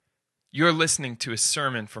You're listening to a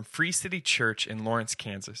sermon from Free City Church in Lawrence,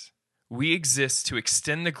 Kansas. We exist to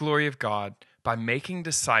extend the glory of God by making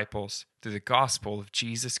disciples through the gospel of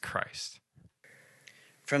Jesus Christ.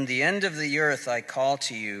 From the end of the earth I call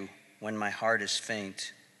to you when my heart is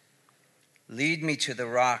faint. Lead me to the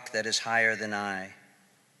rock that is higher than I.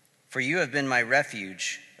 For you have been my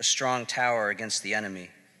refuge, a strong tower against the enemy.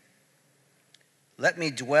 Let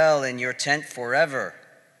me dwell in your tent forever.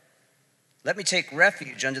 Let me take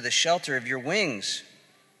refuge under the shelter of your wings.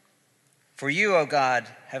 For you, O God,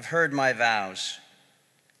 have heard my vows.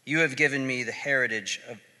 You have given me the heritage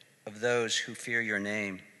of those who fear your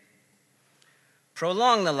name.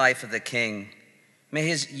 Prolong the life of the king. May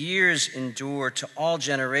his years endure to all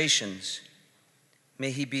generations. May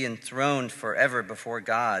he be enthroned forever before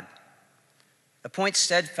God. Appoint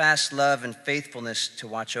steadfast love and faithfulness to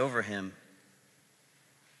watch over him.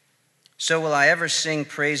 So will I ever sing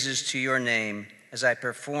praises to your name as I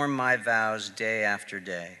perform my vows day after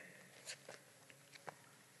day.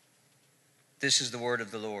 This is the word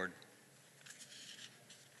of the Lord.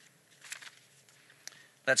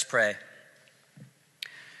 Let's pray.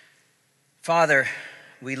 Father,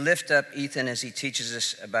 we lift up Ethan as he teaches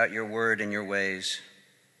us about your word and your ways.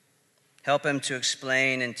 Help him to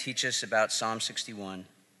explain and teach us about Psalm 61.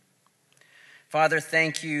 Father,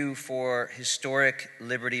 thank you for historic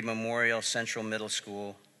Liberty Memorial Central Middle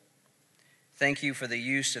School. Thank you for the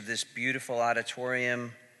use of this beautiful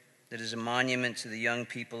auditorium that is a monument to the young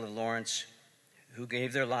people of Lawrence who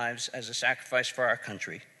gave their lives as a sacrifice for our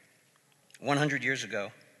country 100 years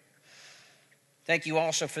ago. Thank you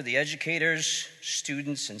also for the educators,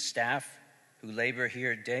 students, and staff who labor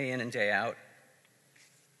here day in and day out.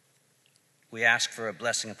 We ask for a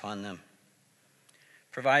blessing upon them.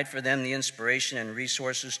 Provide for them the inspiration and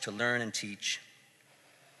resources to learn and teach.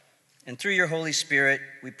 And through your Holy Spirit,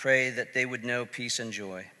 we pray that they would know peace and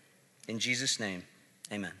joy. In Jesus' name,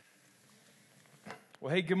 amen.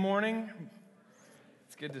 Well, hey, good morning.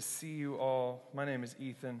 It's good to see you all. My name is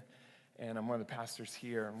Ethan, and I'm one of the pastors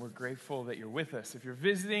here, and we're grateful that you're with us. If you're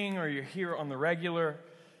visiting or you're here on the regular,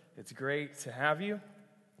 it's great to have you.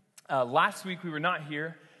 Last week, we were not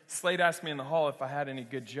here. Slade asked me in the hall if I had any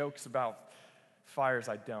good jokes about fires.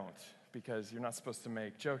 I don't, because you're not supposed to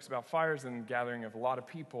make jokes about fires and gathering of a lot of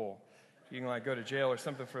people. You can go to jail or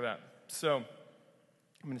something for that. So I'm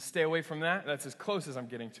going to stay away from that. That's as close as I'm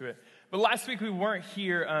getting to it. But last week we weren't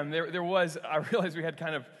here. There was, I realized we had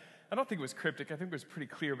kind of, I don't think it was cryptic. I think it was pretty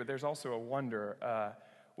clear, but there's also a wonder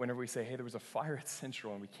whenever we say, hey, there was a fire at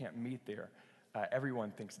Central and we can't meet there.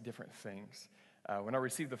 Everyone thinks different things. When I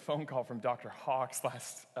received the phone call from Dr. Hawks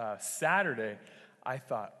last Saturday, I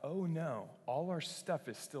thought, oh no, all our stuff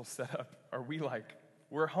is still set up. Are we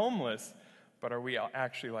we're homeless, but are we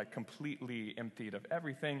actually completely emptied of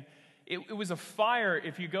everything? It was a fire.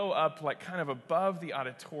 If you go up kind of above the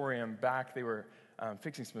auditorium back, they were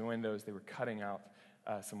fixing some windows. They were cutting out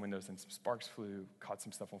some windows and some sparks flew, caught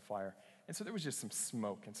some stuff on fire. And so there was just some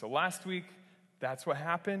smoke. And so last week, that's what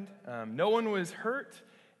happened. No one was hurt.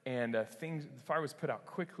 And the fire was put out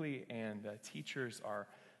quickly, and teachers are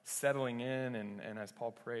settling in, and as Paul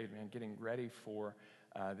prayed, getting ready for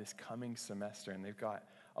this coming semester. And they've got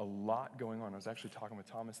a lot going on. I was actually talking with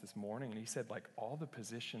Thomas this morning, and he said all the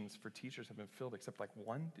positions for teachers have been filled except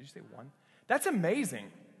one. Did you say one? That's amazing.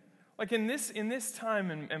 In this time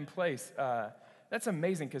and place, that's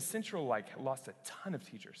amazing because Central lost a ton of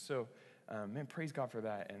teachers. So praise God for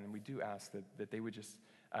that. And we do ask that they would just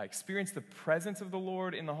experience the presence of the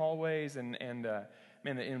Lord in the hallways, and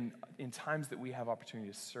in times that we have opportunity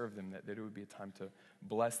to serve them, that it would be a time to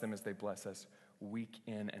bless them as they bless us week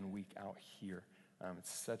in and week out here.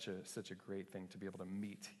 It's such a great thing to be able to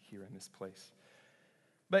meet here in this place.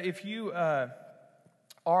 But if you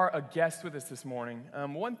are a guest with us this morning,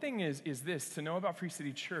 one thing is this, to know about Free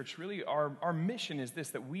City Church. Really, our mission is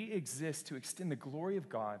this, that we exist to extend the glory of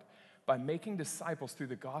God by making disciples through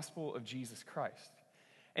the gospel of Jesus Christ.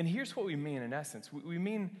 And here's what we mean in essence. We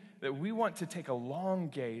mean that we want to take a long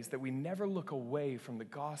gaze, that we never look away from the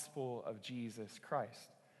gospel of Jesus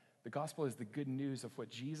Christ. The gospel is the good news of what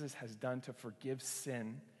Jesus has done to forgive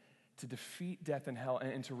sin, to defeat death and hell,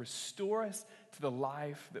 and to restore us to the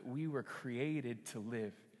life that we were created to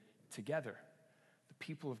live together. The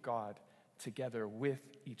people of God together with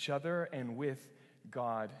each other and with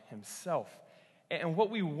God himself. And what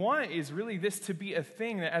we want is really this to be a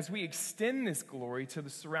thing that as we extend this glory to the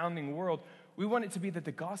surrounding world, we want it to be that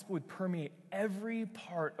the gospel would permeate every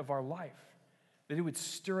part of our life, that it would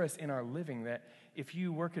stir us in our living, that if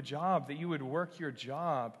you work a job, that you would work your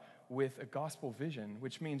job with a gospel vision,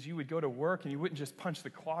 which means you would go to work and you wouldn't just punch the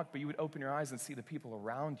clock, but you would open your eyes and see the people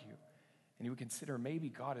around you. And you would consider maybe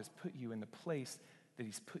God has put you in the place that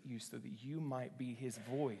he's put you so that you might be his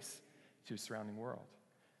voice to the surrounding world.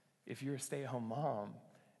 If you're a stay-at-home mom,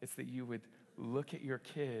 it's that you would look at your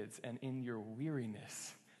kids and in your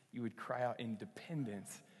weariness, you would cry out in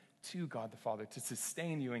dependence to God the Father to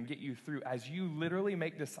sustain you and get you through as you literally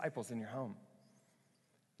make disciples in your home.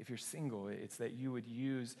 If you're single, it's that you would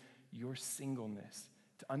use your singleness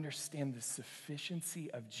to understand the sufficiency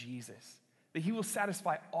of Jesus, that he will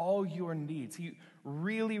satisfy all your needs. He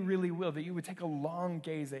really, really will, that you would take a long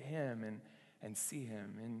gaze at him and see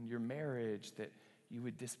him. In your marriage, that you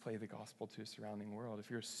would display the gospel to a surrounding world.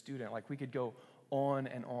 If you're a student, like we could go on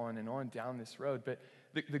and on and on down this road, but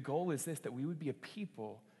the goal is this, that we would be a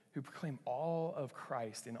people who proclaim all of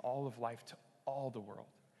Christ in all of life to all the world.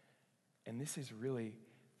 And this is really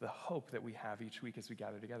the hope that we have each week as we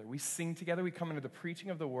gather together. We sing together, we come into the preaching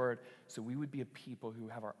of the word, so we would be a people who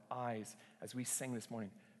have our eyes, as we sang this morning,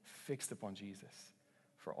 fixed upon Jesus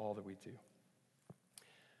for all that we do.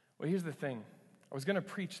 Well, here's the thing. I was going to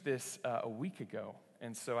preach this a week ago,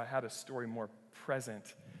 and so I had a story more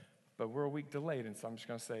present, but we're a week delayed, and so I'm just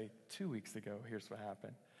going to say 2 weeks ago, here's what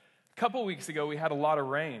happened. A couple weeks ago, we had a lot of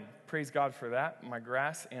rain. Praise God for that. My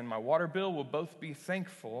grass and my water bill will both be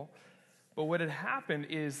thankful. But what had happened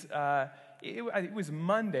is it was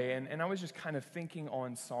Monday, and I was just kind of thinking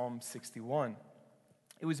on Psalm 61.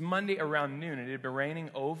 It was Monday around noon, and it had been raining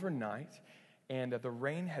overnight, and the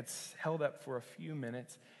rain had held up for a few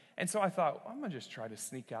minutes. And so I thought, well, I'm going to just try to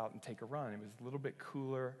sneak out and take a run. It was a little bit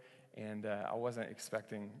cooler, and I wasn't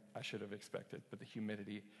expecting, I should have expected, but the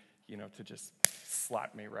humidity, to just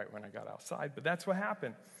slap me right when I got outside. But that's what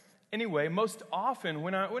happened. Anyway, most often,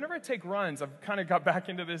 whenever I take runs, I've kind of got back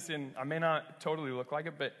into this, and I may not totally look like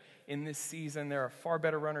it, but in this season, there are far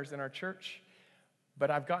better runners in our church.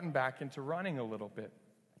 But I've gotten back into running a little bit.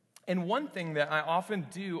 And one thing that I often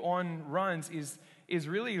do on runs is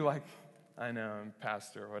really like, I know, I'm a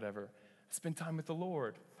pastor or whatever, spend time with the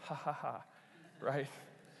Lord. Ha, ha, ha, right?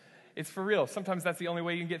 It's for real. Sometimes that's the only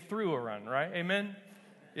way you can get through a run, right? Amen?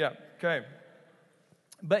 Yeah, okay.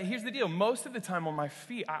 But here's the deal. Most of the time on my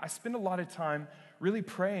feet, I spend a lot of time really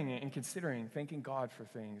praying and considering, thanking God for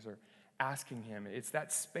things or asking him. It's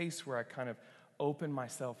that space where I kind of open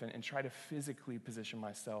myself and try to physically position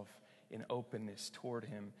myself in openness toward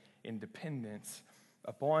him, in dependence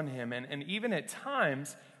upon him, and even at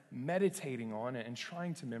times meditating on it and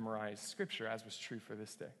trying to memorize scripture, as was true for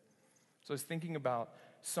this day. So I was thinking about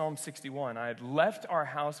Psalm 61. I had left our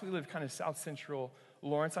house. We lived kind of south central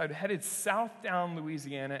Lawrence. I had headed south down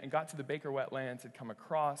Louisiana and got to the Baker Wetlands, had come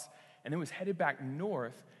across, and then was headed back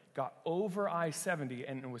north, got over I-70,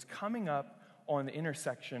 and was coming up on the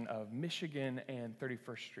intersection of Michigan and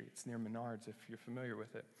 31st Street. It's near Menards, if you're familiar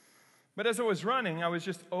with it. But as I was running, I was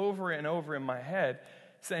just over and over in my head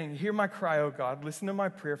saying, hear my cry, O God, listen to my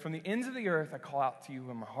prayer. From the ends of the earth I call out to you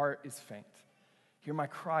when my heart is faint. Hear my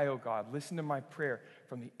cry, O God, listen to my prayer.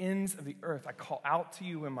 From the ends of the earth I call out to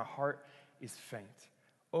you when my heart is faint.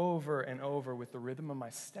 Over and over with the rhythm of my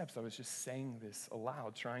steps, I was just saying this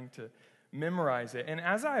aloud, trying to memorize it. And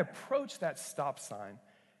as I approached that stop sign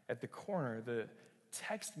at the corner, the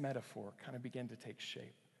text metaphor kind of began to take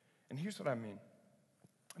shape. And here's what I mean.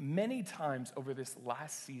 Many times over this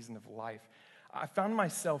last season of life, I found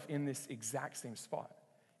myself in this exact same spot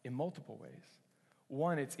in multiple ways.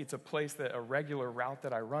 One, it's a place, a regular route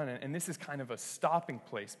that I run, and this is kind of a stopping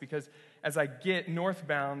place because as I get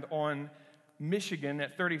northbound on Michigan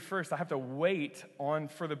at 31st, I have to wait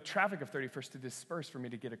for the traffic of 31st to disperse for me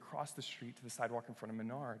to get across the street to the sidewalk in front of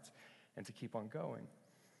Menards and to keep on going.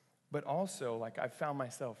 But also, I found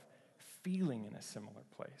myself feeling in a similar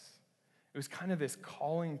place. It was kind of this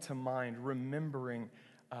calling to mind, remembering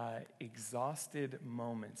exhausted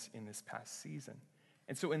moments in this past season.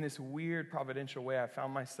 And so in this weird providential way, I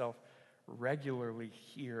found myself regularly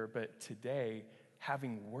here, but today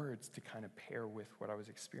having words to kind of pair with what I was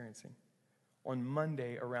experiencing. On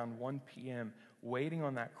Monday around 1 p.m., waiting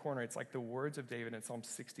on that corner, it's like the words of David in Psalm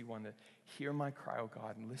 61, that hear my cry, O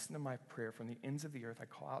God, and listen to my prayer. From the ends of the earth I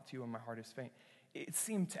call out to you when my heart is faint. It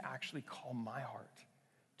seemed to actually call my heart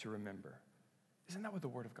to remember. Isn't that what the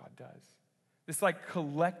Word of God does? This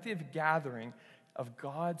collective gathering of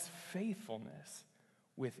God's faithfulness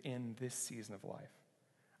within this season of life.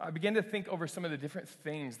 I began to think over some of the different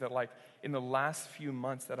things that in the last few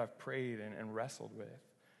months that I've prayed and wrestled with.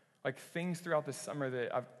 Things throughout the summer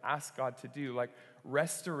that I've asked God to do,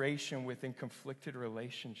 restoration within conflicted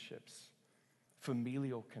relationships,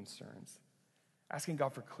 familial concerns, asking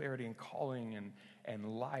God for clarity and calling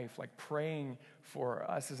and life, praying for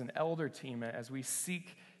us as an elder team as we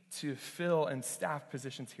seek to fill and staff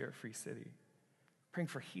positions here at Free City. praying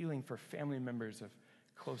for healing for family members of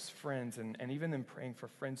close friends, and even then praying for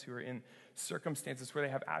friends who are in circumstances where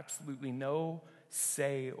they have absolutely no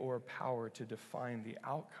say or power to define the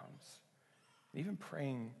outcomes. And even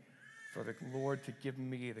praying for the Lord to give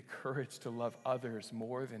me the courage to love others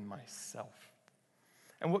more than myself.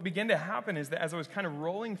 And what began to happen is that as I was kind of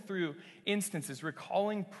rolling through instances,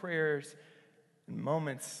 recalling prayers and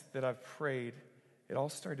moments that I've prayed, it all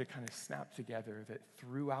started to kind of snap together that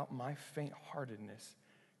throughout my faint-heartedness,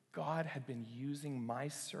 God had been using my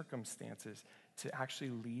circumstances to actually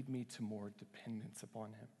lead me to more dependence upon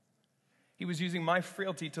him. He was using my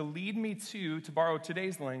frailty to lead me to borrow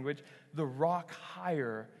today's language, the rock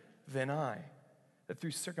higher than I. That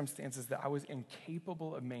through circumstances that I was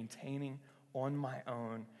incapable of maintaining on my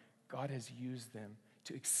own, God has used them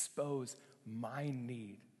to expose my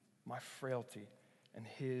need, my frailty, and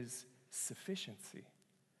his sufficiency.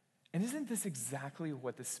 And isn't this exactly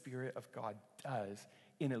what the Spirit of God does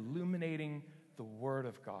in illuminating the Word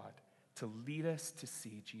of God to lead us to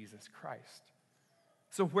see Jesus Christ?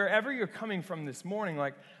 So wherever you're coming from this morning,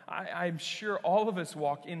 I'm sure all of us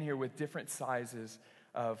walk in here with different sizes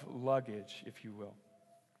of luggage, if you will.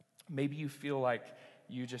 Maybe you feel like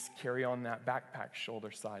you just carry on that backpack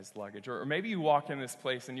shoulder-sized luggage. Or maybe you walk in this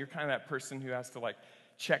place and you're kind of that person who has to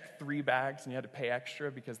check 3 bags and you had to pay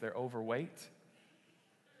extra because they're overweight.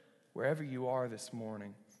 Wherever you are this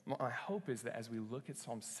morning, my hope is that as we look at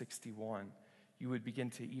Psalm 61, you would begin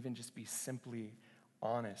to even just be simply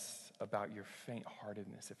honest about your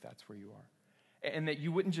faint-heartedness, if that's where you are. And that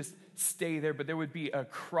you wouldn't just stay there, but there would be a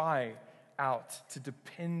cry out to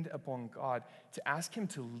depend upon God, to ask him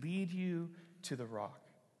to lead you to the rock,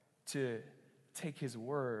 to take his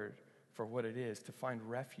word for what it is, to find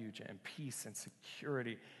refuge and peace and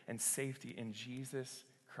security and safety in Jesus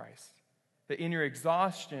Christ. That in your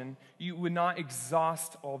exhaustion, you would not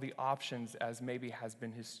exhaust all the options as maybe has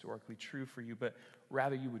been historically true for you, but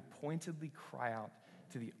rather you would pointedly cry out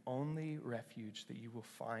to the only refuge that you will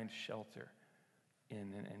find shelter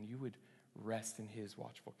in, and you would rest in his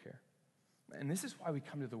watchful care. And this is why we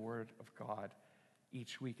come to the Word of God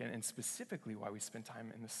each week, and specifically why we spend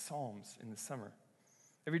time in the Psalms in the summer.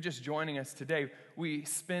 If you're just joining us today, we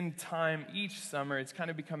spend time each summer. It's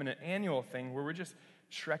kind of becoming an annual thing where we're just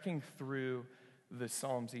trekking through the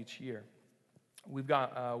Psalms each year. We've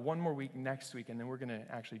got one more week next week, and then we're going to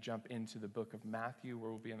actually jump into the book of Matthew, where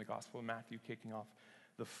we'll be in the Gospel of Matthew kicking off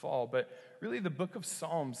the fall. But really, the book of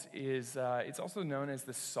Psalms is, it's also known as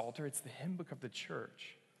the Psalter. It's the hymn book of the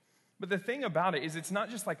church. But the thing about it is it's not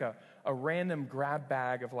just like a random grab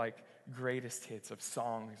bag of greatest hits of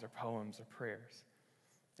songs or poems or prayers.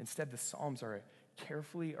 Instead, the Psalms are a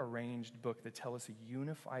carefully arranged book that tell us a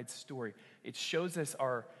unified story. It shows us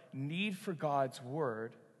our need for God's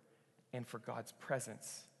word and for God's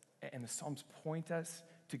presence. And the Psalms point us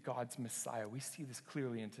to God's Messiah. We see this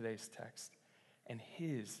clearly in today's text, and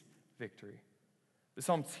his victory. The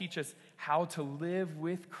Psalms teach us how to live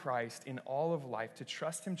with Christ in all of life, to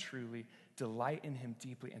trust him truly, delight in him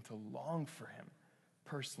deeply, and to long for him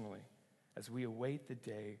personally as we await the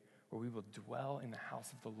day where we will dwell in the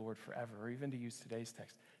house of the Lord forever, or even to use today's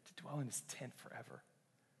text, to dwell in his tent forever.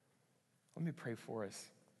 Let me pray for us,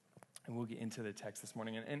 and we'll get into the text this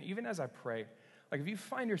morning. And even as I pray, if you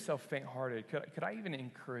find yourself faint-hearted, could I even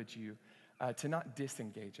encourage you to not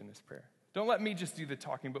disengage in this prayer? Don't let me just do the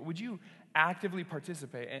talking, but would you actively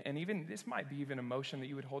participate? And even, this might be even a motion that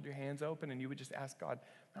you would hold your hands open and you would just ask God,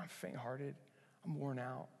 I'm faint-hearted, I'm worn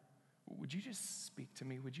out. Would you just speak to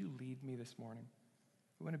me? Would you lead me this morning?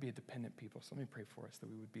 We want to be a dependent people, so let me pray for us that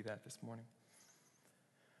we would be that this morning.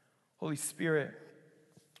 Holy Spirit,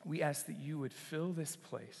 we ask that you would fill this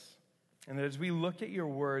place, and that as we look at your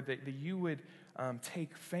word, that you would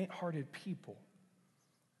take faint-hearted people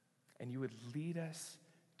and you would lead us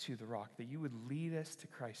to the rock, that you would lead us to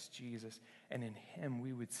Christ Jesus, and in him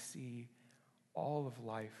we would see all of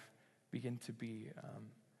life begin to be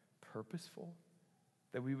purposeful,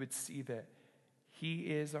 that we would see that he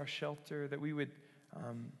is our shelter, that we would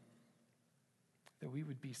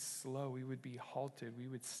be slow, we would be halted, we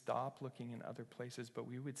would stop looking in other places, but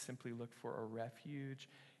we would simply look for a refuge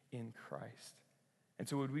in Christ. And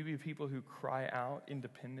so would we be people who cry out in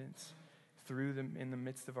dependence through them in the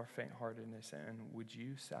midst of our faint-heartedness, and would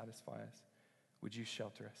you satisfy us? Would you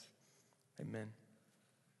shelter us? Amen.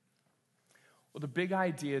 Well, the big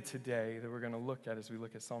idea today that we're going to look at as we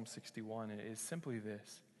look at Psalm 61 is simply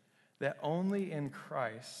this, that only in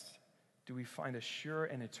Christ do we find a sure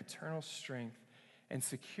and eternal strength and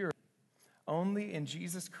security. Only in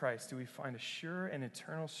Jesus Christ do we find a sure and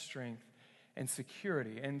eternal strength and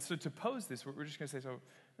security. And so to pose this, we're just going to say, so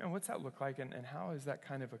And what's that look like, and how is that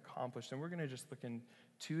kind of accomplished? And we're going to just look in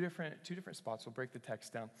two different spots. We'll break the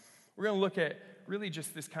text down. We're going to look at really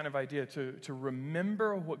just this kind of idea to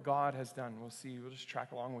remember what God has done. We'll just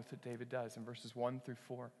track along with what David does in verses 1 through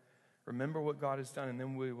 4. Remember what God has done, and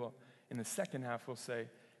then we will, in the second half, we'll say,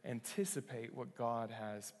 anticipate what God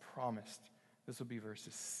has promised. This will be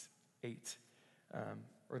verses 8,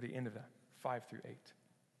 or the end of that, 5 through 8.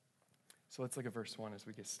 So let's look at verse 1 as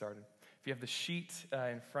we get started. If you have the sheet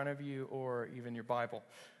in front of you or even your Bible,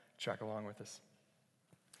 track along with us.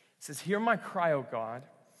 It says, "Hear my cry, O God,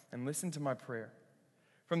 and listen to my prayer.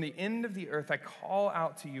 From the end of the earth I call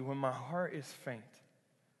out to you when my heart is faint.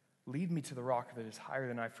 Lead me to the rock that is higher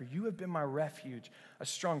than I, for you have been my refuge, a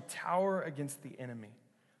strong tower against the enemy.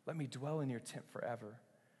 Let me dwell in your tent forever.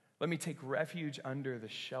 Let me take refuge under the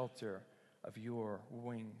shelter of your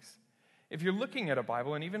wings." If you're looking at a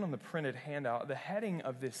Bible, and even on the printed handout, the heading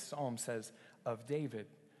of this psalm says, "of David."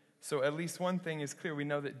 So at least one thing is clear. We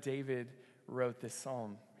know that David wrote this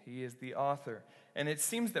psalm. He is the author. And it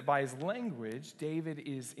seems that by his language, David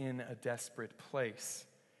is in a desperate place.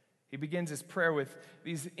 He begins his prayer with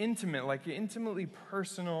these intimately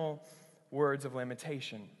personal words of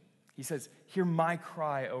lamentation. He says, "Hear my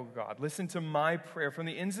cry, O God. Listen to my prayer. From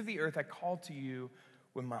the ends of the earth I call to you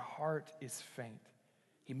when my heart is faint."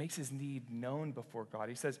 He makes his need known before God.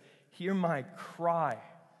 He says, "Hear my cry."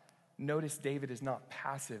 Notice David is not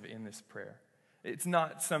passive in this prayer. It's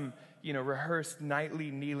not some, rehearsed nightly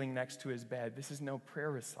kneeling next to his bed. This is no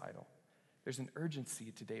prayer recital. There's an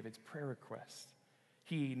urgency to David's prayer request.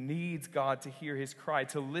 He needs God to hear his cry,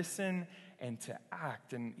 to listen and to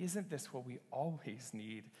act. And isn't this what we always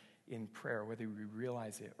need in prayer, whether we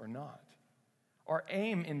realize it or not? Our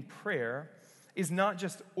aim in prayer is not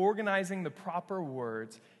just organizing the proper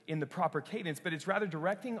words in the proper cadence, but it's rather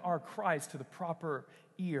directing our cries to the proper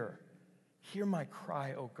ear. Hear my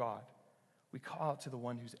cry, O God. We call out to the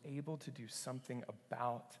one who's able to do something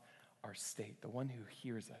about our state, the one who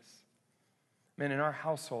hears us. Man, in our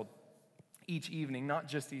household, each evening, not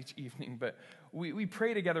just each evening, but we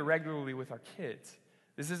pray together regularly with our kids.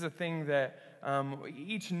 This is a thing that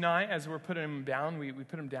each night as we're putting them down, we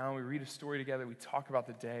put them down, we read a story together, we talk about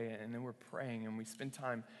the day, and then we're praying, and we spend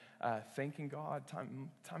time thanking God,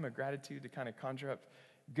 time of gratitude to kind of conjure up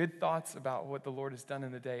good thoughts about what the Lord has done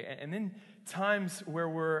in the day. And then times where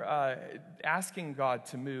we're asking God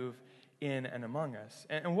to move in and among us.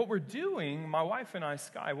 And what we're doing, my wife and I,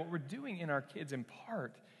 Sky, what we're doing in our kids in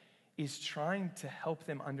part is trying to help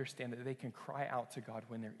them understand that they can cry out to God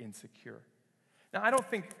when they're insecure. Now, I don't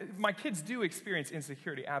think, my kids do experience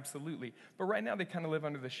insecurity, absolutely. But right now they kind of live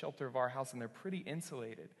under the shelter of our house and they're pretty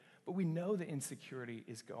insulated. But we know that insecurity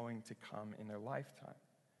is going to come in their lifetime.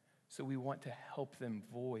 So we want to help them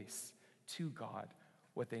voice to God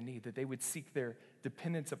what they need, that they would seek their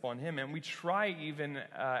dependence upon Him. And we try even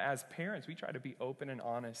as parents, we try to be open and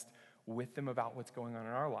honest with them about what's going on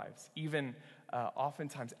in our lives. Even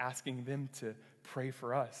oftentimes asking them to pray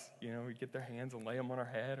for us. We get their hands and lay them on our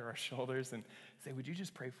head or our shoulders and say, "Would you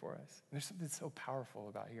just pray for us?" And there's something so powerful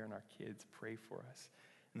about hearing our kids pray for us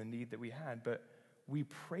and the need that we had. But we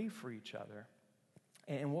pray for each other.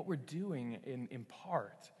 And what we're doing in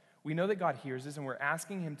part, we know that God hears us and we're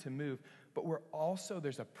asking Him to move, but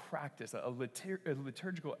there's a practice, a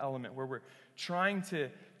liturgical element where we're trying to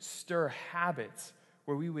stir habits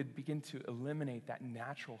where we would begin to eliminate that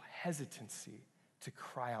natural hesitancy to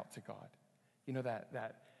cry out to God.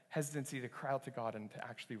 That hesitancy to cry out to God and to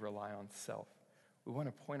actually rely on self. We want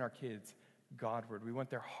to point our kids Godward. We want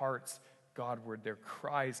their hearts Godward, their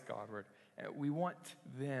cries Godward. And we want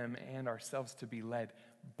them and ourselves to be led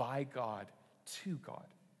by God to God,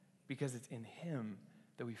 because it's in Him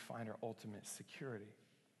that we find our ultimate security.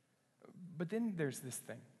 But then there's this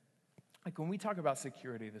thing. Like when we talk about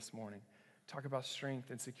security this morning, talk about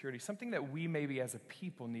strength and security, something that we maybe as a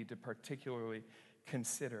people need to particularly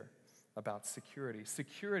consider about security.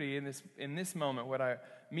 Security in this moment, what I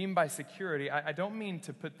mean by security, I don't mean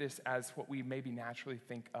to put this as what we maybe naturally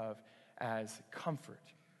think of as comfort.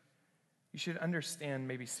 You should understand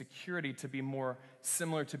maybe security to be more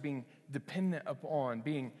similar to being dependent upon,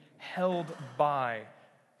 being held by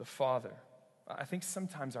the Father. I think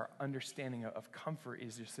sometimes our understanding of comfort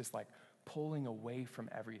is just this pulling away from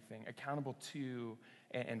everything, accountable to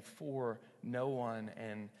and for no one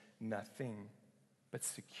and nothing. But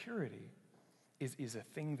security is a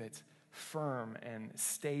thing that's firm and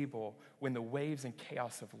stable when the waves and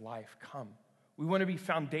chaos of life come. We want to be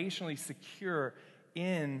foundationally secure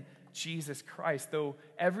in Jesus Christ. Though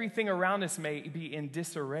everything around us may be in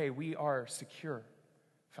disarray, we are secure,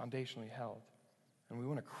 foundationally held. And we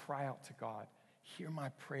want to cry out to God, "Hear my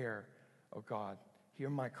prayer, O God, hear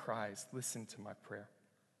my cries, listen to my prayer.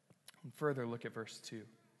 And further, look at verse 2.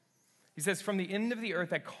 He says, from the end of the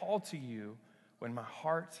earth I call to you when my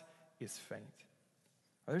heart is faint.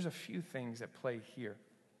 Now, there's a few things at play here.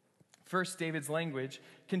 First, David's language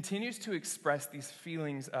continues to express these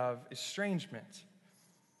feelings of estrangement.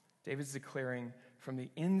 David's declaring, from the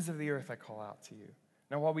ends of the earth I call out to you.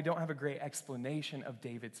 Now, while we don't have a great explanation of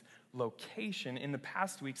David's location, in the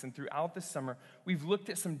past weeks and throughout the summer, we've looked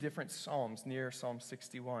at some different psalms near Psalm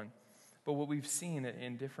 61. But what we've seen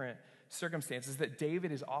in different circumstances, that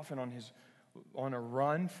David is often on a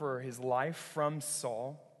run for his life from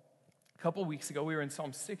Saul. A couple weeks ago, we were in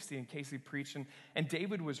Psalm 60, and Casey preached, and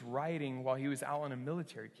David was writing while he was out on a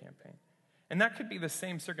military campaign. And that could be the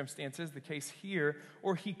same circumstances, the case here,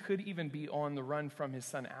 or he could even be on the run from his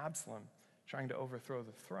son Absalom, trying to overthrow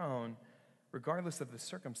the throne. Regardless of the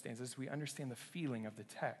circumstances, we understand the feeling of the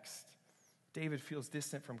text. David feels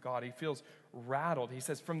distant from God. He feels rattled. He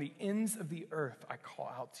says, from the ends of the earth, I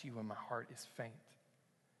call out to you and my heart is faint.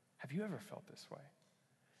 Have you ever felt this way?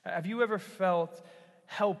 Have you ever felt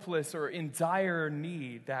helpless or in dire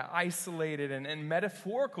need? That isolated and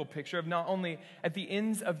metaphorical picture of not only at the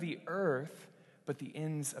ends of the earth, but the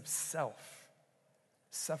ends of self,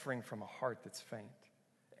 suffering from a heart that's faint.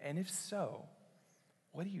 And if so,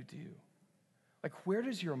 what do you do? Like, where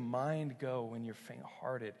does your mind go when you're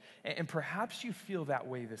faint-hearted? And perhaps you feel that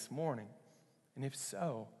way this morning. And if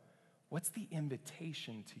so, what's the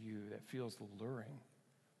invitation to you that feels alluring?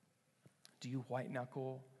 Do you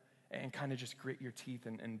white-knuckle and kind of just grit your teeth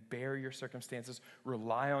and bear your circumstances,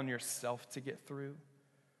 rely on yourself to get through?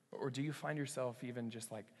 Or do you find yourself even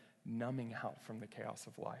just like numbing out from the chaos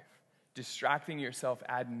of life? Distracting yourself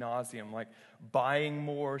ad nauseum, like buying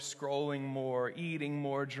more, scrolling more, eating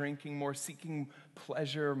more, drinking more, seeking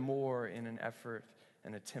pleasure more in an effort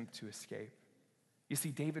and attempt to escape. You see,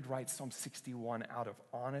 David writes Psalm 61 out of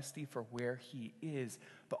honesty for where he is,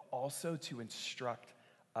 but also to instruct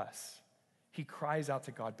us. He cries out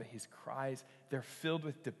to God, but his cries, they're filled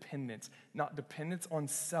with dependence, not dependence on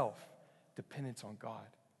self, dependence on God.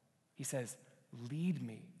 He says, lead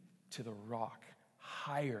me to the rock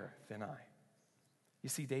higher than I. You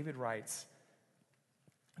see, David writes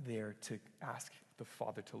there to ask the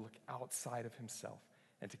Father to look outside of himself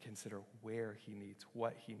and to consider where he needs,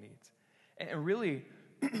 what he needs. And really,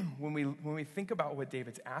 when we think about what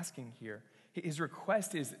David's asking here, his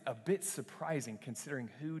request is a bit surprising considering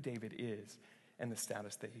who David is and the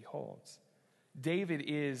status that he holds. David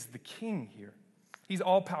is the king here. He's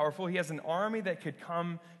all-powerful. He has an army that could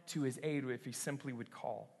come to his aid if he simply would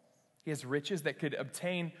call. He has riches that could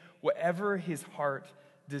obtain whatever his heart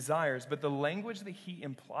desires. But the language that he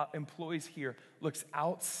employs here looks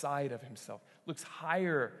outside of himself, looks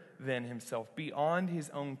higher than himself, beyond his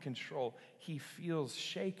own control. He feels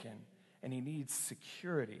shaken, and he needs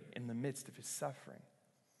security in the midst of his suffering.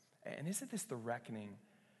 And isn't this the reckoning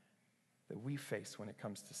that we face when it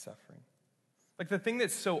comes to suffering? Like, the thing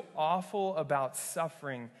that's so awful about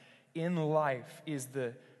suffering in life is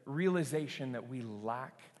the realization that we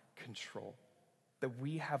lack control, that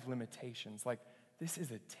we have limitations. Like, this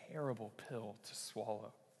is a terrible pill to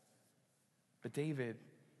swallow. But David,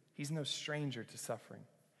 he's no stranger to suffering.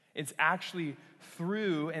 It's actually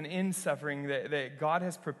through and in suffering that God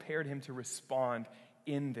has prepared him to respond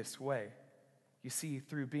in this way. You see,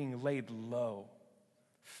 through being laid low,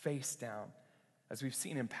 face down, as we've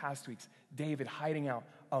seen in past weeks, David hiding out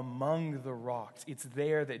among the rocks. It's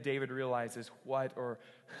there that David realizes what or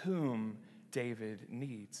whom David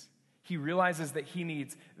needs. He realizes that he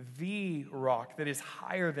needs the rock that is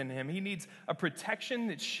higher than him. He needs a protection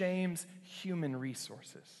that shames human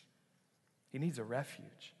resources. He needs a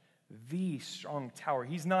refuge, the strong tower.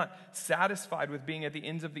 He's not satisfied with being at the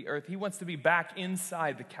ends of the earth. He wants to be back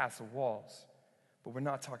inside the castle walls. But we're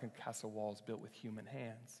not talking castle walls built with human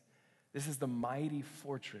hands. This is the mighty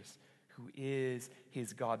fortress who is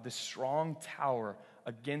his God, the strong tower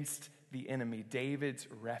against the enemy, David's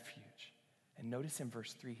refuge. And notice in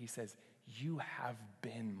verse 3, he says, you have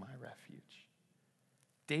been my refuge.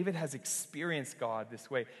 David has experienced God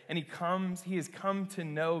this way, and he has come to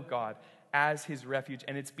know God as his refuge,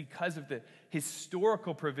 and it's because of the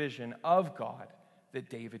historical provision of God that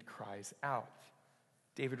David cries out.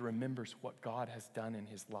 David remembers what God has done in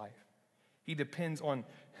his life. He depends on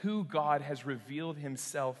who God has revealed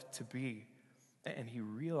himself to be, and he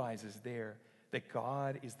realizes there that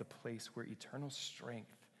God is the place where eternal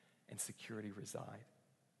strength and security reside.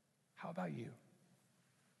 How about you?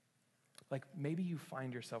 Like, maybe you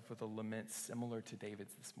find yourself with a lament similar to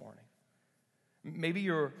David's this morning. Maybe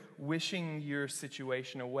you're wishing your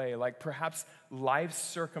situation away. Like, perhaps life's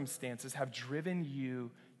circumstances have driven you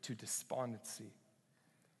to despondency.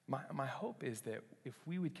 My hope is that if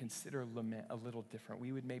we would consider lament a little different,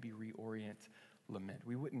 we would maybe reorient lament.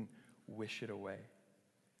 We wouldn't wish it away.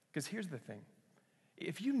 Because here's the thing.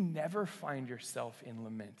 If you never find yourself in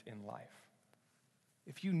lament in life,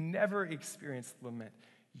 if you never experience lament,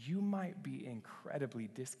 you might be incredibly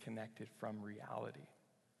disconnected from reality.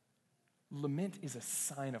 Lament is a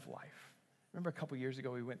sign of life. Remember a couple years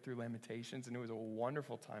ago we went through Lamentations, and it was a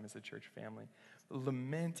wonderful time as a church family.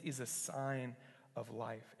 Lament is a sign of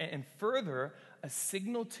life. And further, a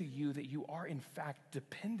signal to you that you are in fact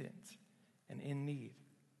dependent and in need.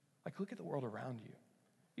 Like, look at the world around you.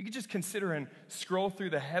 You could just consider and scroll through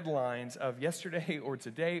the headlines of yesterday or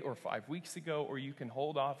today or 5 weeks ago, or you can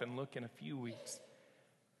hold off and look in a few weeks.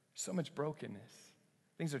 So much brokenness.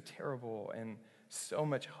 Things are terrible and so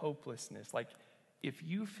much hopelessness. Like, if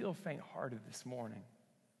you feel faint-hearted this morning,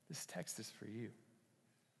 this text is for you.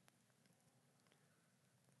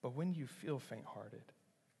 But when you feel faint-hearted,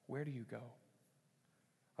 where do you go?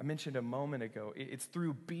 I mentioned a moment ago, it's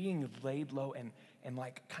through being laid low and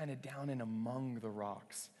like kind of down and among the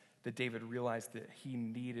rocks that David realized that he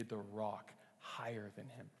needed the rock higher than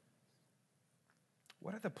him.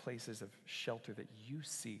 What are the places of shelter that you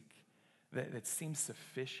seek that seem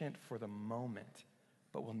sufficient for the moment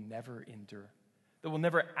but will never endure, that will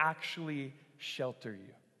never actually shelter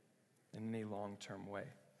you in any long-term way?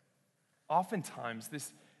 Oftentimes,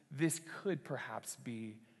 this could perhaps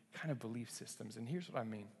be kind of belief systems. And here's what I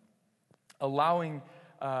mean. Allowing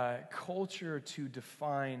culture to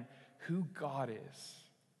define who God is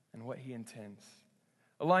and what he intends.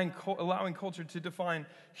 Allowing culture to define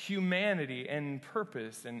humanity and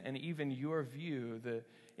purpose and even your view, the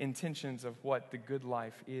intentions of what the good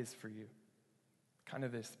life is for you. Kind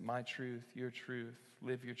of this my truth, your truth,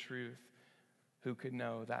 live your truth, who could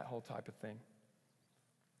know, that whole type of thing.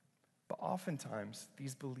 But oftentimes,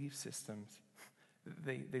 these belief systems,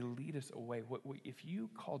 they lead us away. If you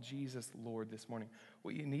call Jesus Lord this morning,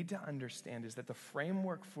 what you need to understand is that the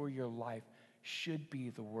framework for your life should be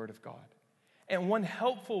the Word of God. And one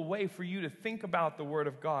helpful way for you to think about the Word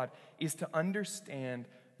of God is to understand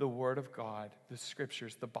the Word of God, the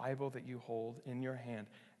Scriptures, the Bible that you hold in your hand,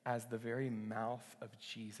 as the very mouth of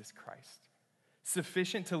Jesus Christ.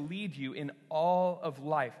 Sufficient to lead you in all of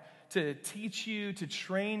life, to teach you, to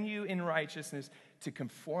train you in righteousness, to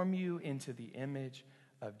conform you into the image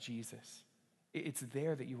of Jesus. It's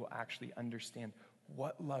there that you will actually understand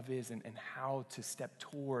what love is and how to step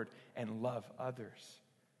toward and love others.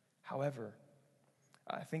 However,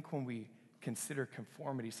 I think when we consider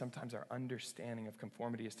conformity, sometimes our understanding of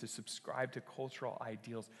conformity is to subscribe to cultural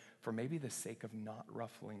ideals for maybe the sake of not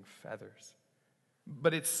ruffling feathers.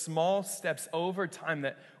 But it's small steps over time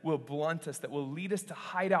that will blunt us, that will lead us to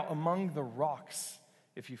hide out among the rocks,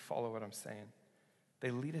 if you follow what I'm saying. They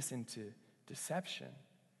lead us into deception.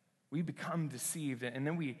 We become deceived, and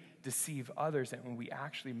then we deceive others, and we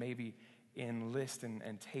actually maybe enlist and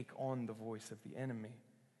take on the voice of the enemy.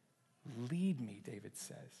 Lead me, David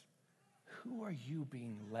says. Who are you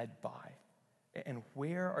being led by? And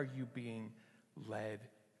where are you being led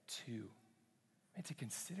to? And to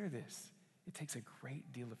consider this, it takes a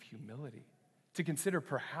great deal of humility. To consider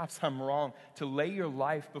perhaps I'm wrong, to lay your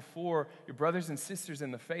life before your brothers and sisters in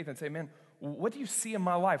the faith and say, man, what do you see in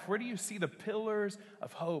my life? Where do you see the pillars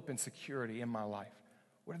of hope and security in my life?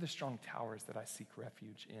 What are the strong towers that I seek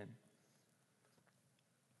refuge in?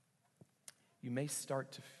 You may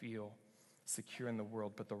start to feel secure in the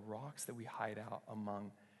world, but the rocks that we hide out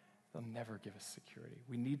among, they'll never give us security.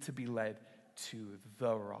 We need to be led to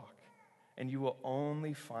the rock. And you will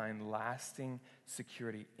only find lasting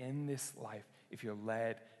security in this life if you're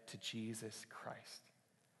led to Jesus Christ.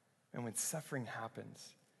 And when suffering happens,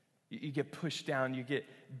 you get pushed down, you get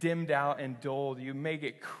dimmed out and dulled, you may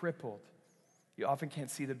get crippled. You often can't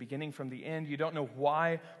see the beginning from the end. You don't know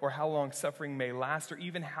why or how long suffering may last or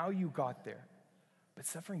even how you got there. But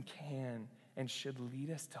suffering can and should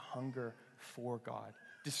lead us to hunger for God.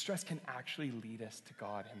 Distress can actually lead us to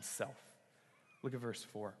God himself. Look at verse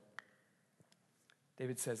 4.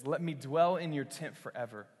 David says, let me dwell in your tent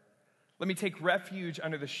forever. Let me take refuge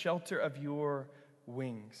under the shelter of your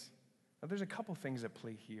wings. Now, there's a couple things at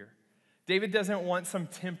play here. David doesn't want some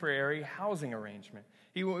temporary housing arrangement.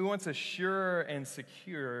 He wants a sure and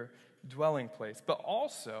secure dwelling place. But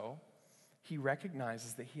also, he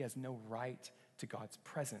recognizes that he has no right to God's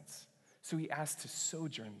presence. So he asks to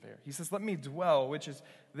sojourn there. He says, let me dwell, which is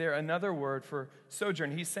there another word for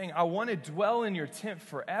sojourn. He's saying, I want to dwell in your tent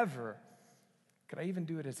forever. Could I even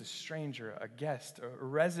do it as a stranger, a guest, a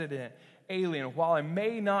resident, alien? While I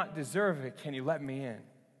may not deserve it, can you let me in?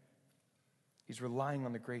 He's relying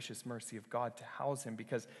on the gracious mercy of God to house him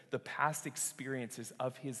because the past experiences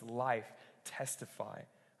of his life testify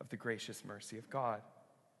of the gracious mercy of God.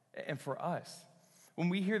 And for us, when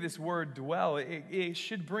we hear this word dwell, it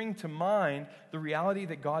should bring to mind the reality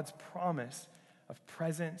that God's promise of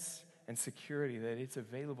presence and security, that it's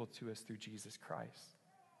available to us through Jesus Christ.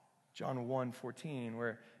 John 1:14,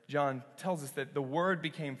 where John tells us that the Word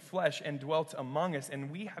became flesh and dwelt among us, and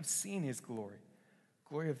we have seen his glory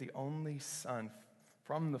of the only Son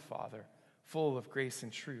from the Father, full of grace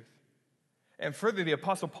and truth. And further, the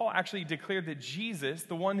Apostle Paul actually declared that Jesus,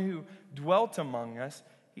 the one who dwelt among us,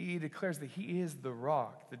 he declares that he is the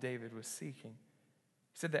rock that David was seeking.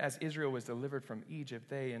 He said that as Israel was delivered from Egypt,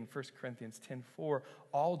 they, in 1 Corinthians 10:4,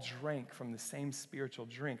 all drank from the same spiritual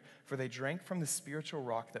drink, for they drank from the spiritual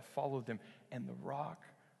rock that followed them, and the rock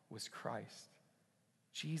was Christ.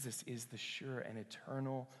 Jesus is the sure and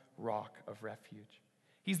eternal rock of refuge.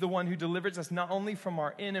 He's the one who delivers us not only from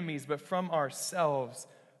our enemies, but from ourselves,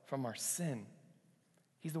 from our sin.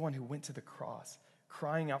 He's the one who went to the cross,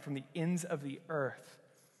 crying out from the ends of the earth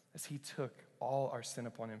as he took all our sin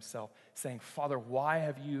upon himself, saying, "Father, why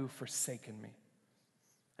have you forsaken me?"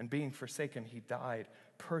 And being forsaken, he died,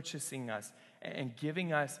 purchasing us and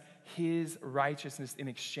giving us his righteousness in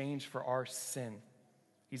exchange for our sin.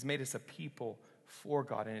 He's made us a people for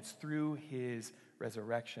God, and it's through his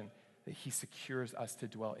resurrection that he secures us to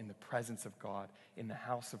dwell in the presence of God, in the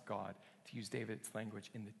house of God, to use David's language,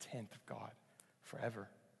 in the tent of God forever.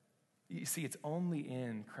 You see, it's only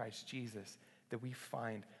in Christ Jesus that we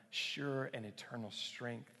find sure and eternal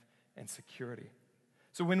strength and security.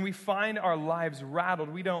 So when we find our lives rattled,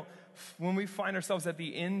 when we find ourselves at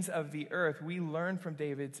the ends of the earth, we learn from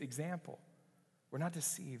David's example. We're not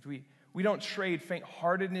deceived. We don't trade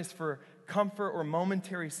faint-heartedness for comfort or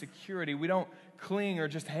momentary security. We don't cling or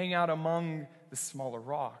just hang out among the smaller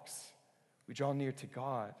rocks. We draw near to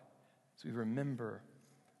God as we remember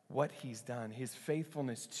what he's done, his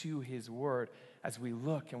faithfulness to his word, as we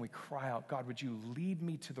look and we cry out, "God, would you lead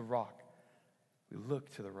me to the rock?" We look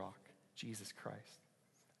to the rock, Jesus Christ.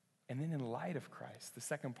 And then in light of Christ, the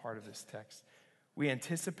second part of this text, we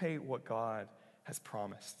anticipate what God has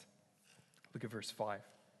promised. Look at verse 5.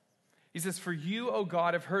 He says, "For you, O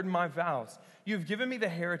God, have heard my vows. You have given me the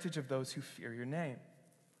heritage of those who fear your name."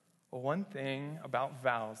 Well, one thing about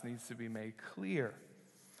vows needs to be made clear.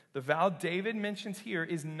 The vow David mentions here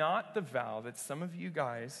is not the vow that some of you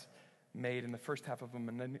guys made in the first half of a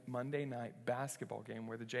Monday night basketball game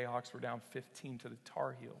where the Jayhawks were down 15 to the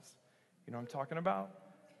Tar Heels. You know what I'm talking about?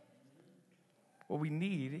 What we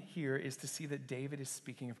need here is to see that David is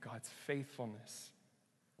speaking of God's faithfulness.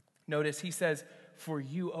 Notice he says, "For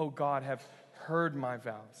you, O God, have heard my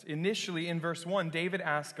vows." Initially, in verse 1, David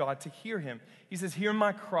asked God to hear him. He says, "Hear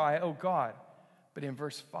my cry, O God." But in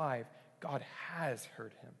verse 5, God has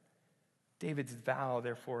heard him. David's vow,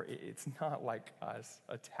 therefore, it's not like us,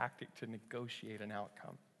 a tactic to negotiate an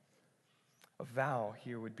outcome. A vow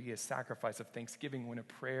here would be a sacrifice of thanksgiving when a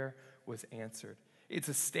prayer was answered. It's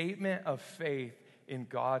a statement of faith in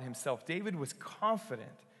God himself. David was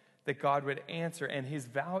confident that God would answer, and his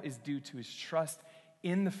vow is due to his trust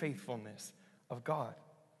in the faithfulness of God.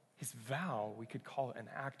 His vow, we could call it an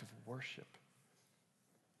act of worship.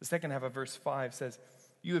 The second half of verse 5 says,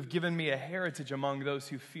 "You have given me a heritage among those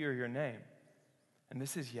who fear your name." And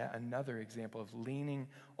this is yet another example of leaning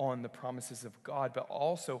on the promises of God, but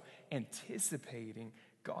also anticipating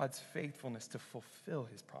God's faithfulness to fulfill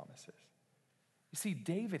his promises. You see,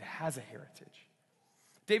 David has a heritage.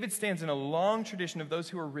 David stands in a long tradition of those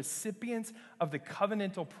who are recipients of the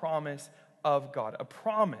covenantal promise of God. A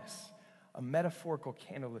promise, a metaphorical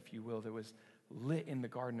candle, if you will, that was lit in the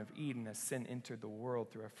Garden of Eden as sin entered the world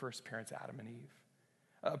through our first parents, Adam and Eve.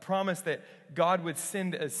 A promise that God would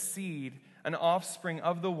send a seed, an offspring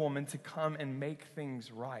of the woman, to come and make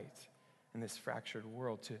things right in this fractured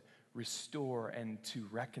world, to restore and to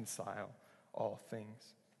reconcile all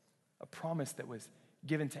things. A promise that was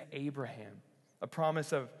given to Abraham, a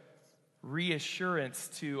promise of reassurance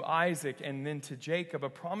to Isaac and then to Jacob, a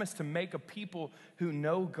promise to make a people who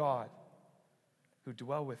know God, who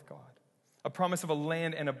dwell with God, a promise of a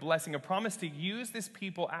land and a blessing, a promise to use this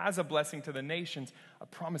people as a blessing to the nations, a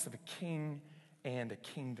promise of a king and a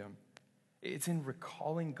kingdom. It's in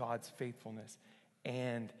recalling God's faithfulness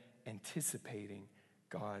and anticipating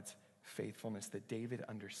God's faithfulness that David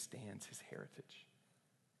understands his heritage.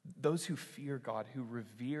 Those who fear God, who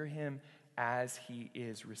revere him as he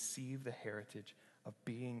is, receive the heritage of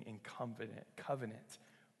being in covenant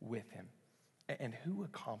with him. And who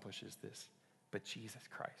accomplishes this but Jesus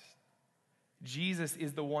Christ? Jesus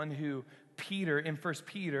is the one who Peter, in 1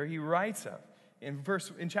 Peter, he writes of.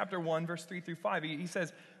 In chapter 1, verse 3 through 5, he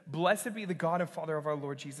says, "Blessed be the God and Father of our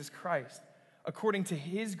Lord Jesus Christ. According to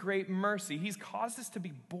his great mercy, he's caused us to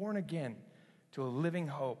be born again to a living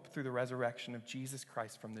hope through the resurrection of Jesus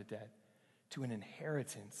Christ from the dead, to an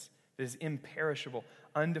inheritance that is imperishable,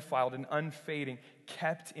 undefiled, and unfading,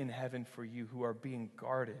 kept in heaven for you who are being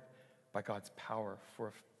guarded by God's power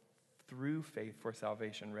through faith for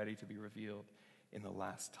salvation ready to be revealed in the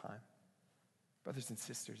last time." Brothers and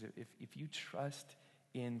sisters, if you trust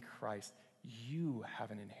in Christ, you have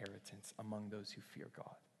an inheritance among those who fear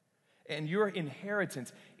God. And your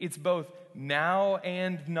inheritance, it's both now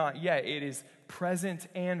and not yet. It is present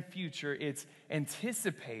and future. It's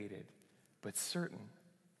anticipated, but certain.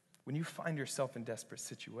 When you find yourself in desperate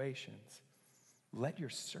situations, let your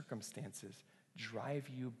circumstances drive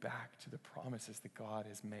you back to the promises that God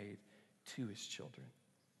has made to his children.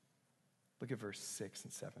 Look at verse 6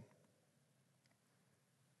 and 7.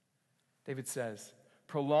 David says,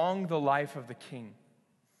 "Prolong the life of the king.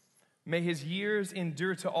 May his years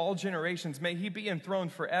endure to all generations. May he be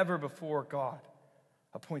enthroned forever before God.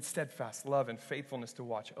 Appoint steadfast love and faithfulness to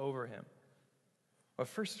watch over him." Well,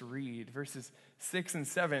 first read, verses 6 and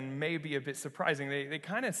 7 may be a bit surprising. They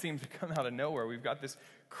kind of seem to come out of nowhere. We've got this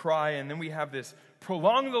cry, and then we have this,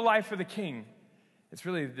 "Prolong the life of the king." It's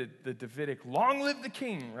really the Davidic, "Long live the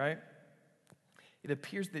king," right? It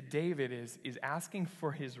appears that David is asking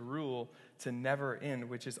for his rule to never end,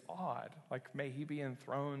 which is odd. Like, may he be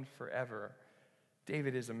enthroned forever.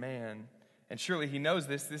 David is a man, and surely he knows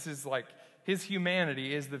this. This is like, his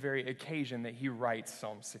humanity is the very occasion that he writes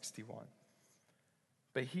Psalm 61.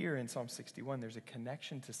 But here in Psalm 61, there's a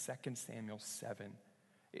connection to 2 Samuel 7.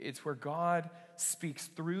 It's where God speaks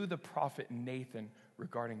through the prophet Nathan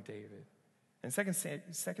regarding David. In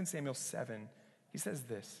 2 Samuel 7, he says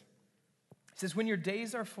this. He says, "When your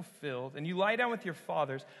days are fulfilled and you lie down with your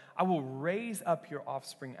fathers, I will raise up your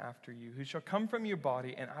offspring after you, who shall come from your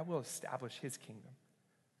body, and I will establish his kingdom."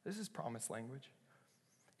 This is promised language.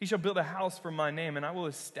 "He shall build a house for my name, and I will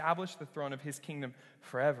establish the throne of his kingdom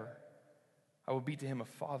forever. I will be to him a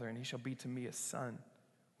father, and he shall be to me a son.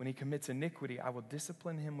 When he commits iniquity, I will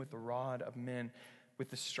discipline him with the rod of men, with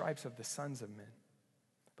the stripes of the sons of men.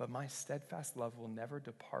 But my steadfast love will never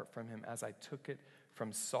depart from him, as I took it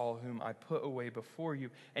from Saul, whom I put away before you.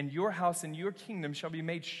 And your house and your kingdom shall be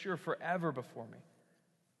made sure forever before me.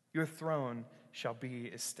 Your throne shall be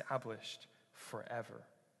established forever."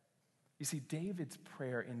 You see, David's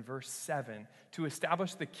prayer in verse 7 to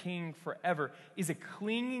establish the king forever is a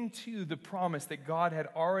clinging to the promise that God had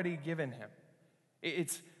already given him.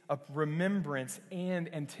 It's a remembrance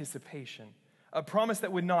and anticipation. A promise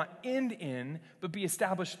that would not end in, but be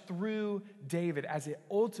established through David as it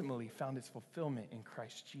ultimately found its fulfillment in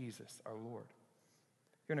Christ Jesus, our Lord.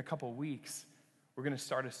 Here in a couple weeks, we're going to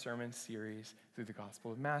start a sermon series through the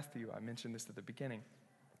Gospel of Matthew. I mentioned this at the beginning.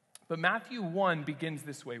 But Matthew 1 begins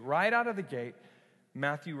this way. Right out of the gate,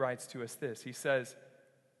 Matthew writes to us this. He says,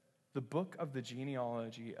 "The book of the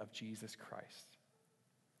genealogy of Jesus Christ,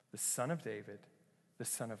 the son of David, the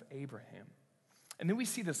son of Abraham." And then we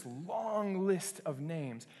see this long list of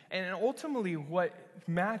names. And ultimately what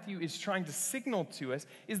Matthew is trying to signal to us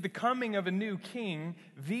is the coming of a new king,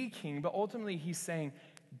 the king. But ultimately he's saying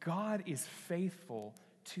God is faithful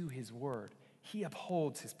to his word. He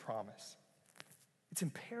upholds his promise. It's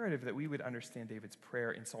imperative that we would understand David's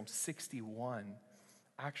prayer in Psalm 61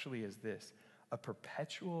 actually as this: a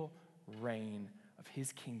perpetual reign of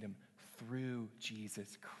his kingdom through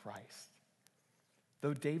Jesus Christ.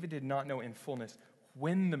 Though David did not know in fullness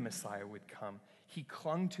when the Messiah would come, he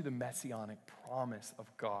clung to the messianic promise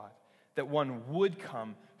of God that one would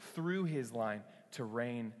come through his line to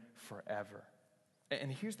reign forever. And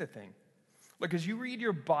here's the thing. Look, as you read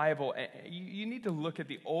your Bible, you need to look at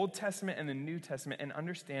the Old Testament and the New Testament and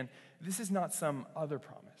understand this is not some other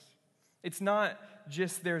promise. It's not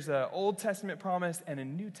just there's an Old Testament promise and a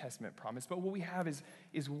New Testament promise, but what we have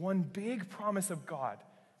is one big promise of God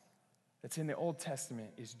that's in the Old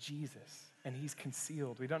Testament is Jesus, and he's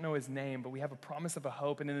concealed. We don't know his name, but we have a promise of a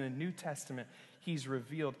hope, and in the New Testament, he's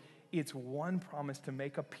revealed. It's one promise to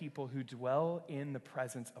make a people who dwell in the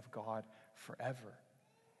presence of God forever.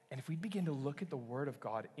 And if we begin to look at the Word of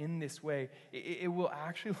God in this way, it will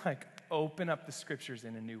actually open up the Scriptures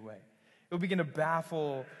in a new way. It will begin to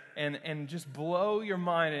baffle and just blow your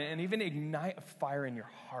mind and even ignite a fire in your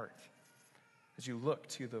heart as you look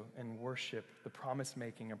to and worship the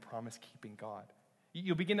promise-making and promise-keeping God.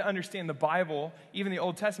 You'll begin to understand the Bible, even the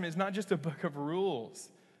Old Testament, is not just a book of rules,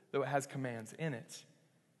 though it has commands in it.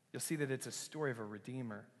 You'll see that it's a story of a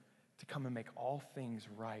Redeemer to come and make all things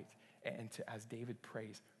right and to, as David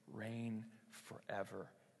prays, reign forever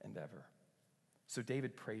and ever. So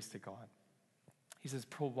David prays to God. He says,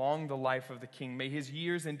 prolong the life of the king. May his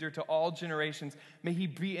years endure to all generations. May he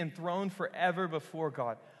be enthroned forever before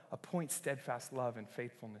God. Appoint steadfast love and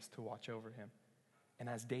faithfulness to watch over him. And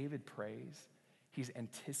as David prays, he's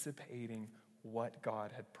anticipating what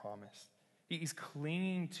God had promised. He's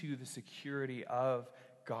clinging to the security of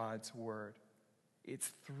God's word.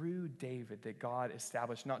 It's through David that God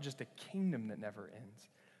established not just a kingdom that never ends,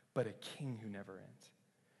 but a king who never ends.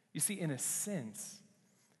 You see, in a sense,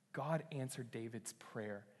 God answered David's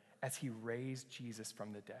prayer as he raised Jesus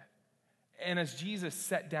from the dead. And as Jesus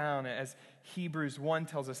sat down, as Hebrews 1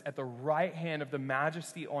 tells us, at the right hand of the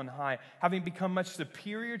majesty on high, having become much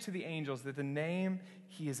superior to the angels, that the name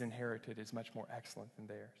he has inherited is much more excellent than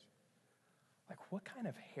theirs. Like, what kind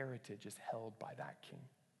of heritage is held by that king?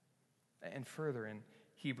 And further in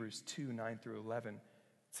Hebrews 2, 9 through 11,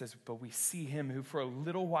 it says, but we see him who for a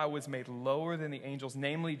little while was made lower than the angels,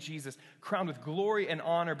 namely Jesus, crowned with glory and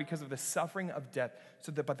honor because of the suffering of death,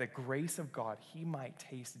 so that by the grace of God he might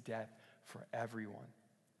taste death for everyone.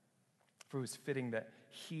 For it was fitting that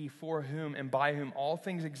he, for whom and by whom all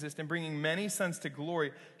things exist, and bringing many sons to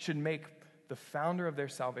glory, should make the founder of their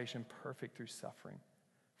salvation perfect through suffering.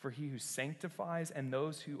 For he who sanctifies and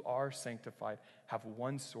those who are sanctified have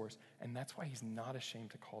one source, and that's why he's not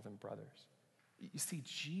ashamed to call them brothers. You see,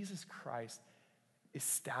 Jesus Christ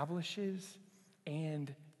establishes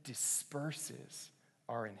and disperses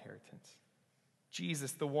our inheritance.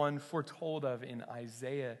 Jesus, the one foretold of in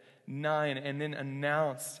Isaiah 9, and then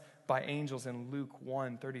announced by angels in Luke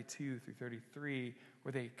 1, 32 through 33,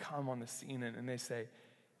 where they come on the scene and they say,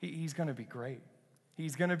 he's going to be great.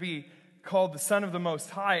 He's going to be called the Son of the Most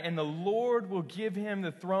High, and the Lord will give him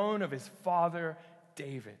the throne of his father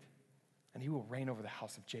David, and he will reign over the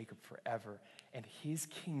house of Jacob forever, and his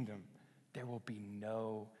kingdom there will be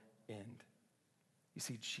no end. You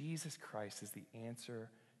see, Jesus Christ is the answer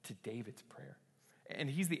to David's prayer, and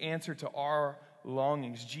he's the answer to our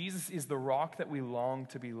longings. Jesus is the rock that we long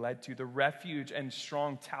to be led to, the refuge and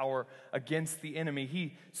strong tower against the enemy.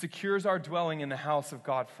 He secures our dwelling in the house of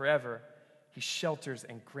God forever. He shelters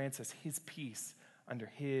and grants us his peace under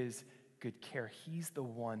his good care. He's the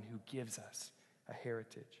one who gives us a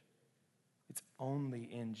heritage. It's only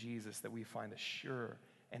in Jesus that we find a sure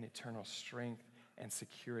and eternal strength and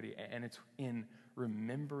security. And it's in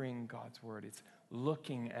remembering God's word. It's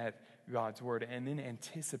looking at God's word and then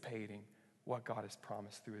anticipating what God has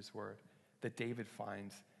promised through his word that David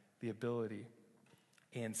finds the ability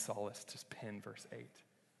and solace to pen verse 8. He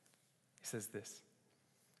says this,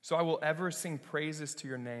 so I will ever sing praises to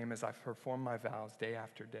your name as I perform my vows day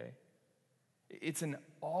after day. It's an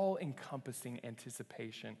all-encompassing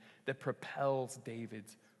anticipation that propels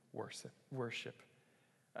David's worship.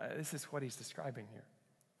 This is what he's describing here.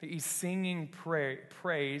 He's singing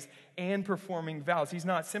praise and performing vows. He's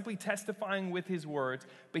not simply testifying with his words,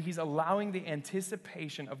 but he's allowing the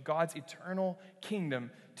anticipation of God's eternal kingdom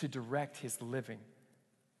to direct his living.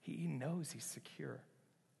 He knows he's secure.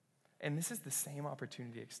 And this is the same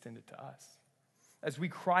opportunity extended to us. As we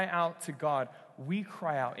cry out to God, we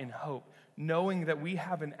cry out in hope, knowing that we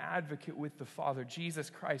have an advocate with the Father, Jesus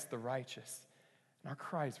Christ the righteous. And our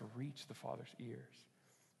cries reach the Father's ears,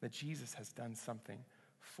 that Jesus has done something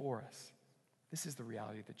for us. This is the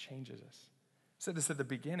reality that changes us. I said this at the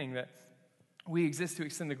beginning, that we exist to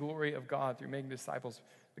extend the glory of God through making disciples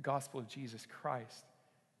the gospel of Jesus Christ.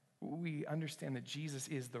 We understand that Jesus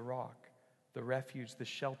is the rock, the refuge, the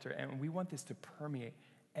shelter, and we want this to permeate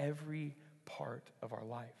every part of our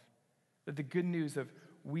life. That the good news of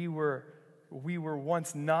we were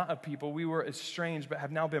once not a people, we were estranged, but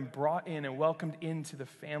have now been brought in and welcomed into the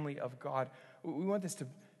family of God. We want this to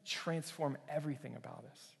transform everything about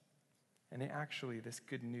us. And actually, this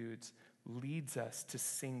good news leads us to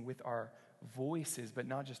sing with our voices, but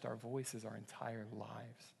not just our voices, our entire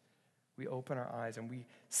lives. We open our eyes and we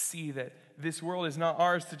see that this world is not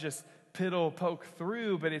ours to just poke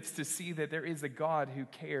through, but it's to see that there is a God who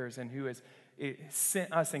cares and who has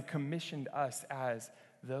sent us and commissioned us as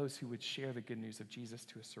those who would share the good news of Jesus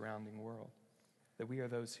to a surrounding world. That we are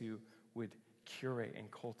those who would curate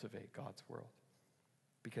and cultivate God's world,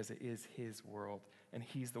 because it is his world, and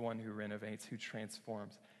he's the one who renovates, who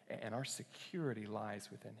transforms, and our security lies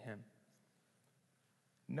within him.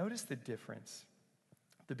 Notice the difference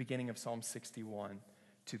at the beginning of Psalm 61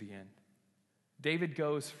 to the end. David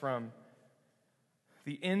goes from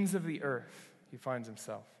the ends of the earth, he finds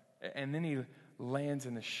himself, and then he lands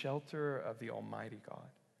in the shelter of the Almighty God.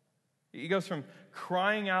 He goes from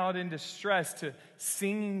crying out in distress to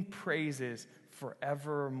singing praises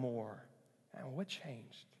forevermore. And what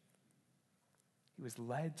changed? He was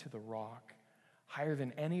led to the rock higher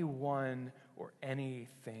than anyone or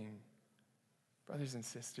anything. Brothers and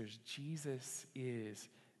sisters, Jesus is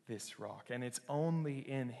this rock, and it's only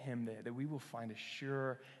in him that we will find a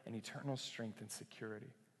sure and eternal strength and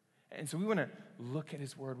security. And so we want to look at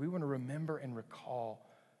his word. We want to remember and recall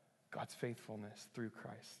God's faithfulness through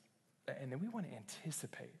Christ. And then we want to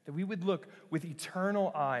anticipate, that we would look with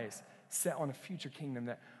eternal eyes set on a future kingdom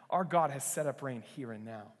that our God has set up reign here and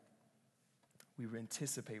now. We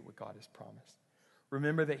anticipate what God has promised.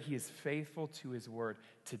 Remember that he is faithful to his word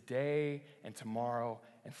today and tomorrow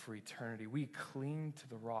and for eternity. We cling to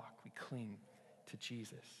the rock. We cling to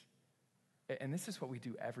Jesus. And this is what we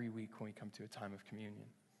do every week when we come to a time of communion.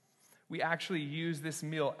 We actually use this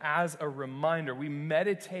meal as a reminder. We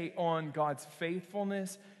meditate on God's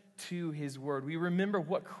faithfulness to his word. We remember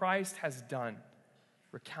what Christ has done,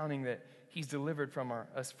 recounting that he's delivered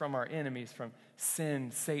us from our enemies, from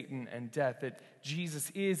sin, Satan, and death, that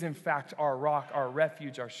Jesus is, in fact, our rock, our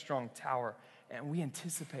refuge, our strong tower. And we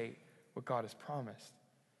anticipate what God has promised,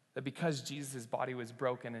 that because Jesus' body was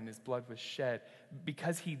broken and his blood was shed,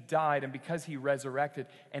 because he died and because he resurrected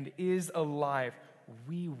and is alive,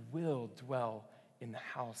 we will dwell in the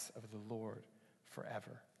house of the Lord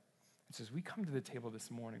forever. And so as we come to the table this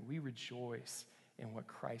morning, we rejoice in what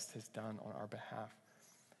Christ has done on our behalf.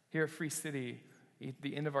 Here at Free City, at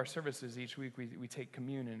the end of our services each week, we take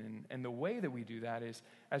communion. And the way that we do that is,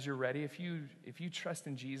 as you're ready, if you trust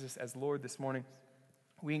in Jesus as Lord this morning,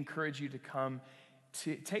 we encourage you to come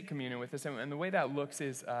to take communion with us. And the way that looks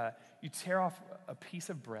is you tear off a piece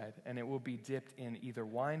of bread, and it will be dipped in either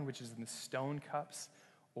wine, which is in the stone cups,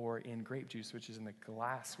 or in grape juice, which is in the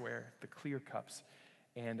glassware, the clear cups.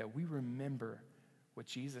 And we remember what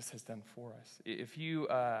Jesus has done for us. If you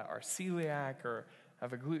are celiac or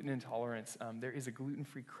have a gluten intolerance, there is a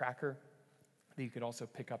gluten-free cracker that you could also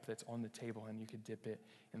pick up that's on the table, and you could dip it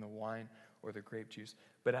in the wine or the grape juice.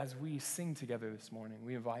 But as we sing together this morning,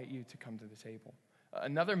 we invite you to come to the table.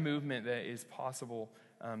 Another movement that is possible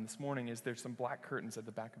this morning is there's some black curtains at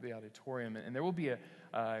the back of the auditorium, and there will be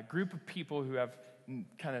a group of people who have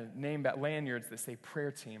kind of named lanyards that say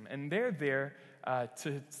prayer team, and they're there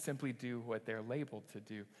to simply do what they're labeled to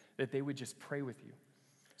do, that they would just pray with you.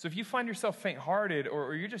 So if you find yourself faint-hearted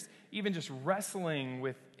or you're just wrestling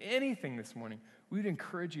with anything this morning, we would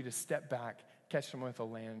encourage you to step back, catch someone with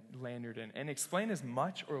a lanyard, and explain as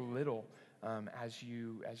much or little as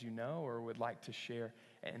you know or would like to share,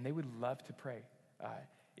 and they would love to pray.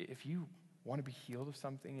 If you want to be healed of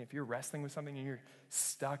something, if you're wrestling with something and you're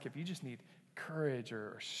stuck, if you just need courage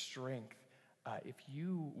or strength, if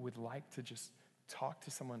you would like to just talk to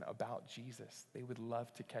someone about Jesus, they would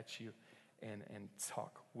love to catch you and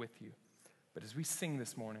talk with you. But as we sing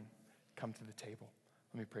this morning, come to the table.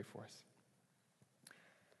 Let me pray for us.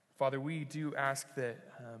 Father, we do ask that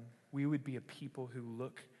we would be a people who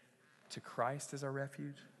look to Christ as our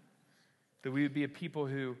refuge, that we would be a people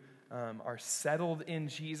who are settled in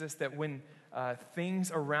Jesus, that when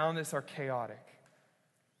things around us are chaotic,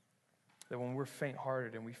 that when we're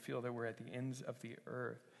faint-hearted and we feel that we're at the ends of the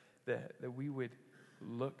earth, that we would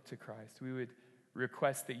look to Christ. We would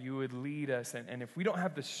request that you would lead us, and if we don't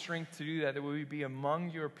have the strength to do that, that we would be among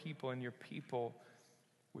your people, and your people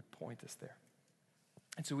would point us there.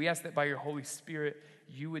 And so we ask that by your Holy Spirit,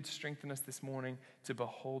 you would strengthen us this morning to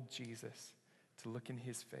behold Jesus, to look in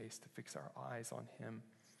his face, to fix our eyes on him,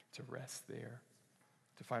 to rest there,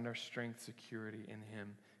 to find our strength, security in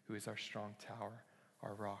him, who is our strong tower,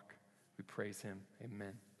 our rock. We praise him.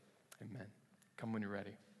 Amen. Amen. Come when you're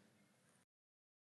ready.